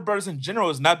Warner Brothers in general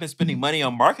has not been spending money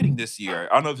on marketing this year.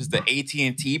 I don't know if it's the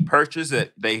AT&T purchase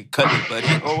that they cut the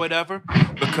budget or whatever,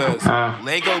 because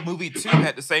Lego Movie 2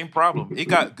 had the same problem. It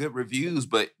got good reviews,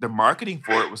 but the marketing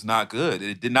for it was not good.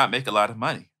 It did not make a lot of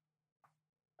money.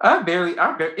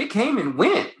 It came and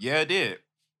went. Yeah, it did.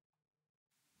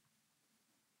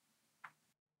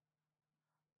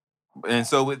 And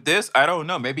so with this, I don't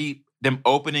know. Maybe them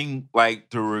opening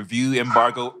the review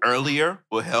embargo earlier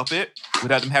will help it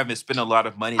without them having to spend a lot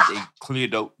of money they clearly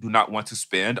do not want to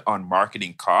spend on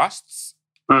marketing costs.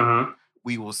 Mm-hmm.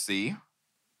 We will see.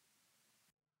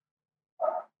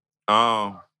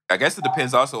 I guess it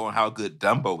depends also on how good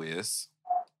Dumbo is,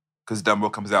 because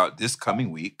Dumbo comes out this coming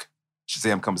week.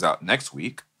 Shazam comes out next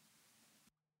week.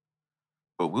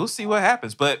 But we'll see what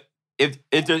happens. But if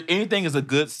there's anything is a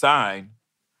good sign,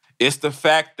 it's the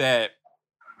fact that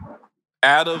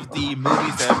out of the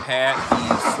movies that have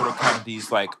had these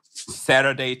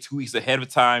Saturday, 2 weeks ahead of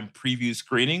time preview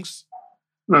screenings,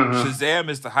 Shazam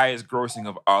is the highest grossing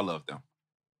of all of them.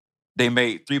 They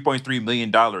made $3.3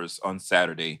 million on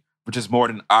Saturday, which is more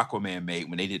than Aquaman made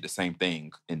when they did the same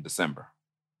thing in December.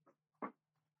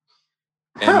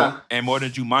 And more than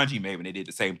Jumanji made when they did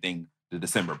the same thing the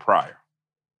December prior.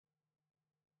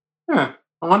 I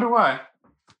wonder why.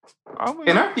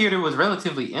 And our theater was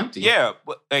relatively empty. Yeah,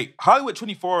 but Hollywood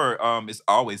 24 is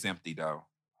always empty though.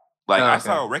 I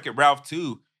saw Wreck-It Ralph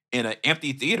 2 in an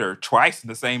empty theater twice in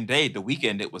the same day. The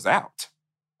weekend it was out,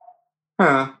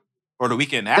 or the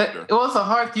weekend after. It was a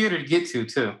hard theater to get to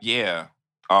too. Yeah,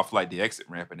 off the exit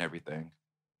ramp and everything.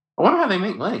 I wonder how they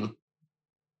make money.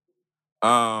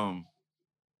 I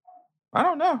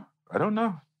don't know.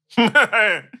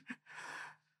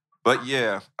 But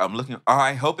yeah,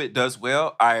 I hope it does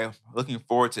well. I'm looking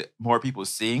forward to more people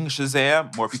seeing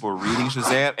Shazam, more people reading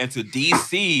Shazam, and to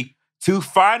DC to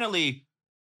finally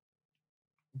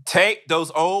take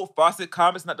those old Fawcett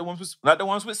comics, not the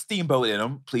ones with Steamboat in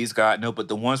them, please God, no, but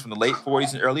the ones from the late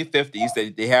 40s and early 50s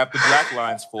that they have the black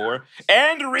lines for,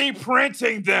 and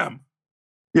reprinting them.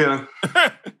 Yeah.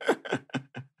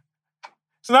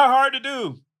 It's not hard to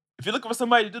do. If you're looking for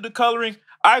somebody to do the coloring,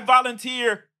 I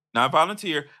volunteer. Not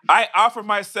volunteer. I offer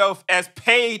myself as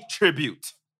paid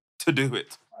tribute to do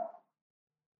it.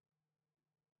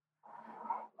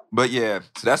 But yeah,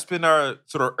 so that's been our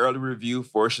sort of early review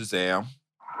for Shazam.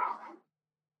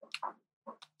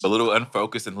 A little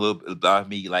unfocused and a little bit of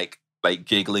me like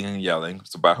giggling and yelling.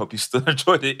 So, but I hope you still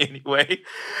enjoyed it anyway.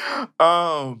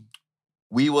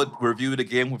 We will review it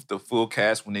again with the full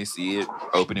cast when they see it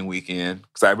opening weekend,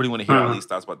 because I really want to hear at least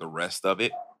thoughts about the rest of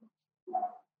it,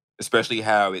 especially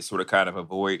how it sort of kind of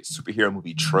avoids superhero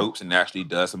movie tropes and actually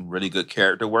does some really good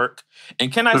character work. And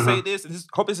can I say this? And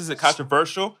hope this isn't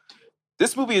controversial.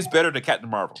 This movie is better than Captain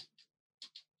Marvel.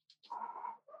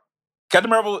 Captain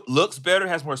Marvel looks better,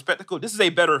 has more spectacle. This is a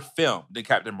better film than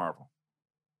Captain Marvel.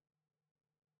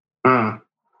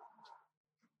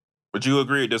 Would you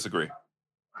agree or disagree?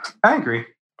 I agree.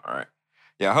 All right.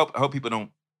 Yeah, I hope people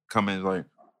don't come in like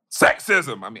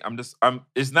sexism. I mean,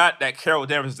 it's not that Carol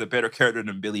Danvers is a better character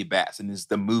than Billy Batts, and this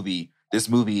movie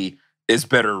is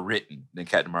better written than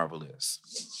Captain Marvel is.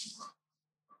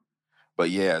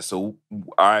 But yeah, so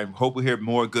I hope we hear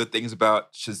more good things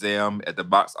about Shazam at the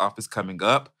box office coming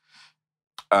up.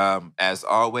 As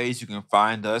always, you can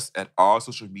find us at all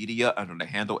social media under the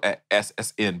handle at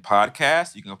SSN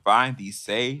Podcast. You can find the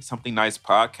Say Something Nice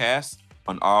podcast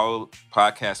on all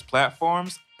podcast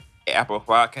platforms, Apple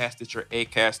Podcasts, Stitcher,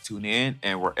 Acast, TuneIn,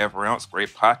 and wherever else great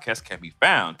podcasts can be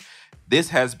found. This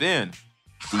has been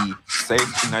the Say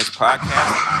Something Nice podcast.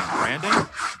 I'm Brandon.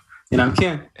 And I'm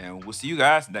Ken. And we'll see you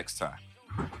guys next time.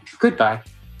 Goodbye.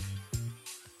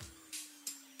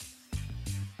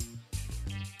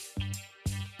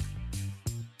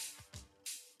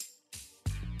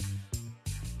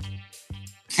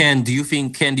 Ken, do you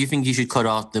think you should cut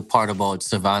off the part about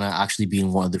Savannah actually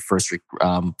being one of the first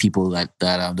people that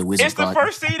the Wizard? It's the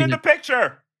first scene in the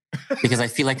picture. Because I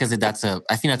feel like that's a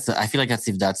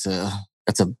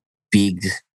big.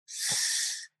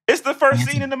 It's the first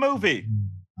scene in the movie.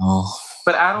 Oh,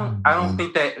 but I don't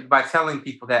think that by telling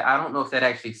people that, I don't know if that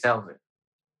actually sells it.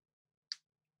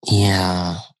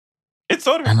 Yeah, it's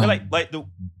sort of like the.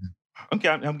 Okay,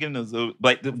 I'm getting those.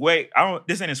 Like the way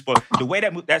this ain't a spoiler. The way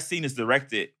that scene is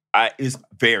directed is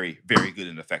very, very good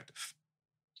and effective.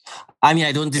 I mean,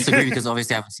 I don't disagree because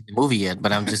obviously I haven't seen the movie yet.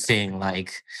 But I'm just saying,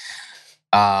 like,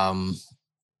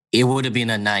 it would have been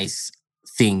a nice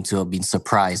thing to have been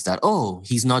surprised that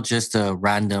he's not just a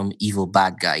random evil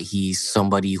bad guy. He's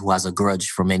somebody who has a grudge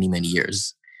for many, many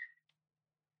years.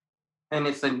 And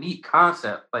it's a neat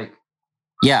concept, like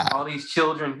all these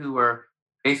children who are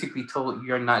basically told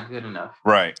you're not good enough.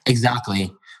 Right.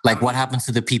 Exactly. Like what happens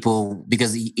to the people,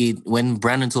 because when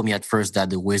Brandon told me at first that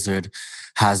the Wizard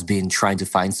has been trying to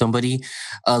find somebody,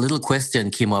 a little question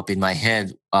came up in my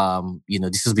head.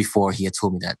 This is before he had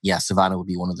told me that, Savannah would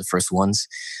be one of the first ones.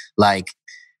 Like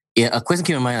a question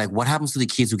came in my mind, like what happens to the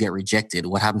kids who get rejected?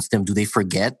 What happens to them? Do they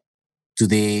forget?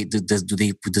 Does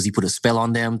he put a spell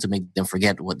on them to make them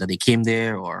forget that they came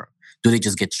there? Or do they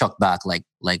just get chucked back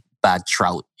like bad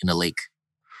trout in a lake?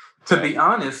 To be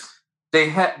honest,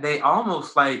 they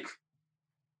almost like,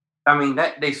 I mean,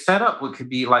 that they set up what could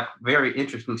be like very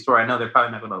interesting story. I know they're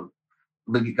probably not going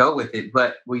to go with it,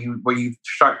 but where you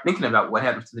start thinking about what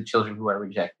happens to the children who are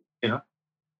rejected,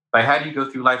 like how do you go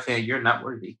through life saying you're not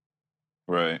worthy,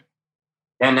 right?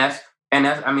 And that's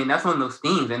I mean that's one of those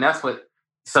themes, and that's what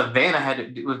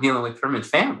Savannah was dealing with from his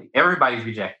family. Everybody's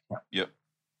rejecting him. Yep.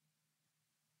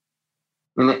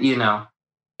 And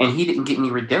and he didn't get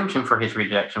any redemption for his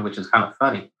rejection, which is kind of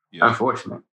funny. Yep.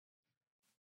 Unfortunate.